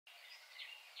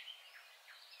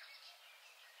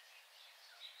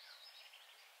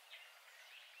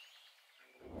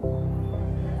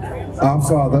Our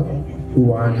Father,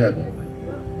 who art in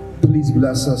heaven, please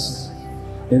bless us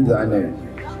in thy name.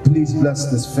 Please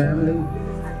bless this family.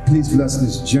 Please bless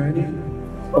this journey.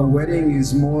 A wedding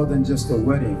is more than just a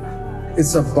wedding.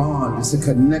 It's a bond. It's a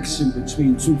connection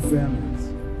between two families.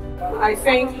 I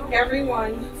thank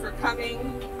everyone for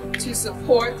coming to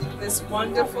support this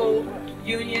wonderful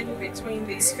union between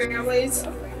these families.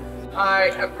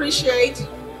 I appreciate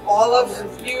all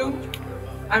of you.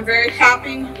 I'm very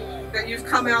happy that you've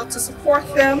come out to support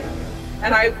them,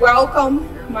 and I welcome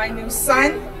my new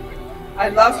son. I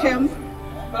love him,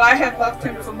 but I have loved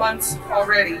him for months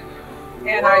already,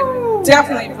 and I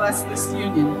definitely bless this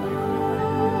union.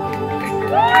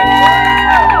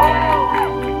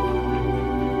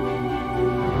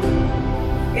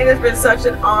 It has been such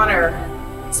an honor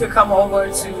to come over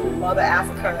to Mother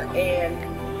Africa and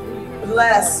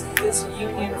bless this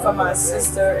union for my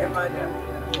sister and my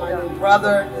new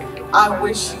brother. I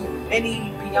wish you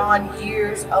many beyond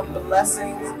years of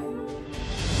blessings.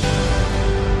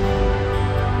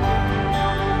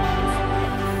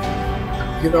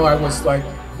 You know, I was like,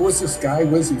 who is this guy?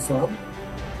 Where's he from?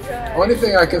 Only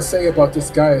thing I can say about this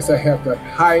guy is I have the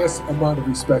highest amount of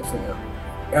respect for him,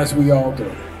 as we all do.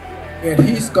 And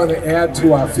he's going to add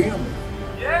to our family.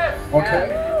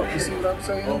 Okay? You see what I'm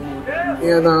saying?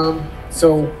 And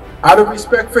so, out of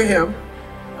respect for him,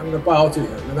 I'm going to bow to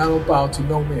him. And I don't bow to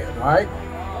no man, all right?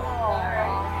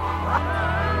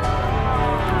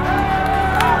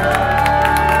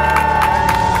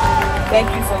 Thank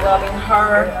you for loving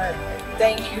her.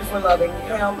 Thank you for loving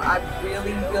him. I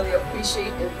really, really appreciate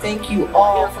it. And thank you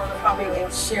all for coming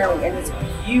and sharing. And it's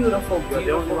a beautiful,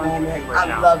 beautiful moment.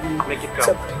 I love you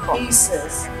to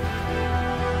pieces.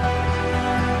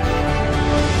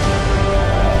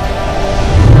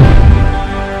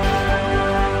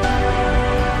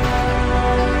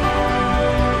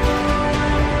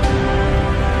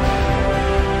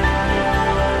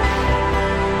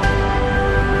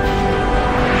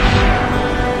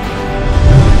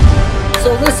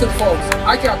 So listen, folks,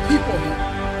 I got people here.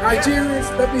 Nigerians,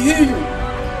 let me hear you.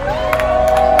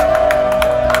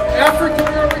 African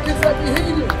Americans, let me hear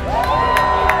you.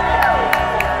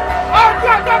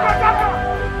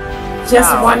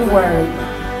 Just one word.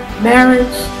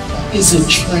 Marriage is a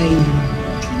training.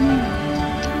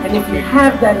 And if you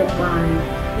have that in mind,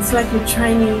 it's like you're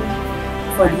training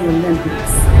for the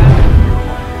Olympics.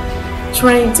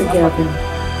 Train together.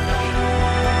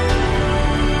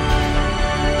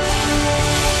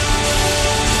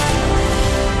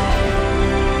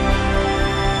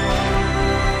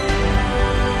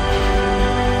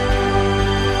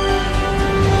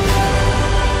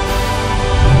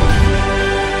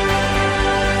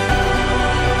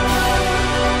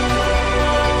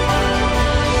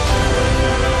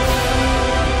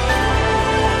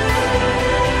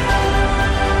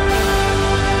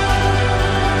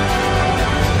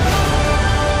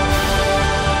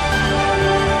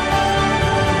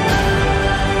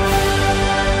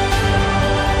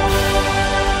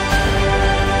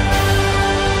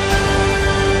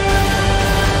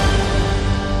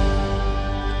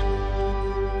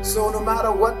 So no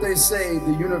matter what they say,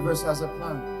 the universe has a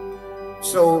plan.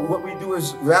 So what we do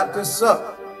is wrap this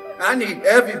up. I need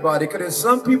everybody, because there's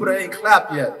some people that ain't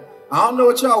clapped yet. I don't know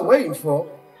what y'all waiting for.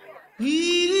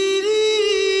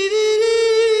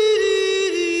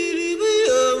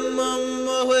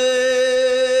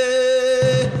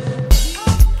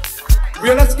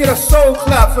 Yeah, let's get a soul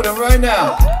clap for them right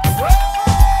now.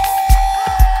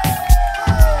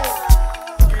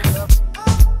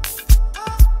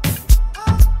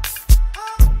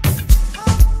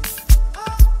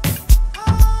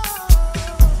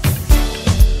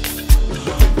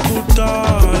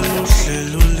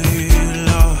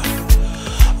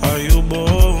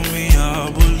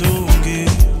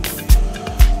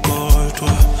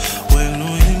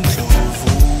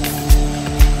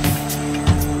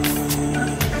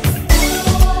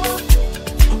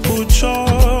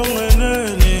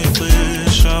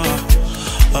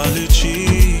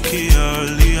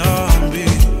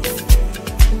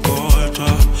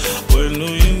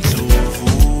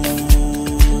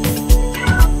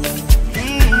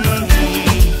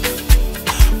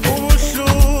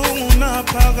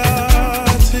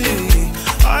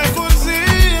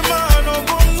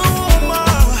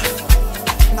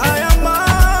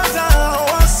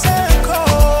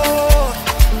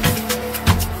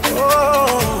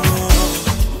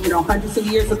 Hundreds of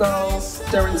years ago,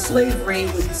 during slavery,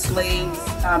 when the slaves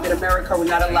in America were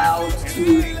not allowed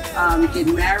to get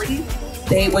married,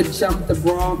 they would jump the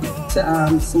broom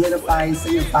to solidify and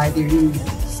signify their union.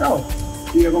 So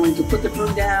we are going to put the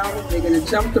broom down. They're going to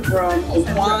jump the broom.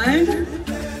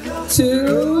 1,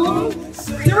 2,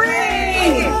 3.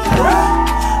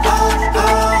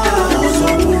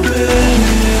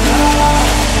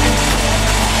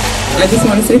 I just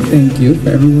want to say thank you for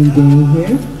everyone being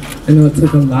here. I know it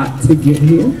took a lot to get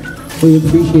here. We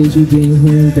appreciate you being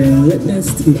here and bearing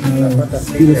witness to our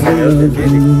beautiful love and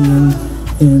union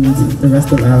and the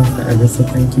rest of our forever. So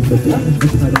thank you for being a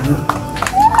part of it.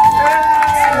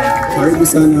 Karibu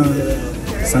sana,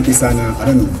 Santi sana, I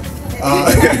don't know.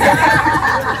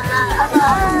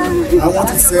 I want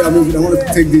to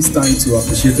take this time to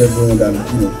appreciate everyone that,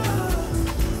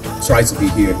 try to be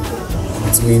here.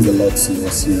 It means a lot to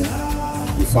us,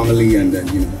 the family, and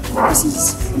this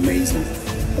is amazing.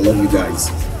 I love you guys.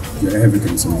 You're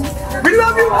everything to me. We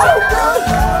love you too.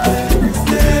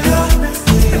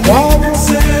 1,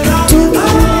 2,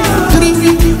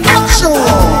 3,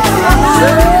 action!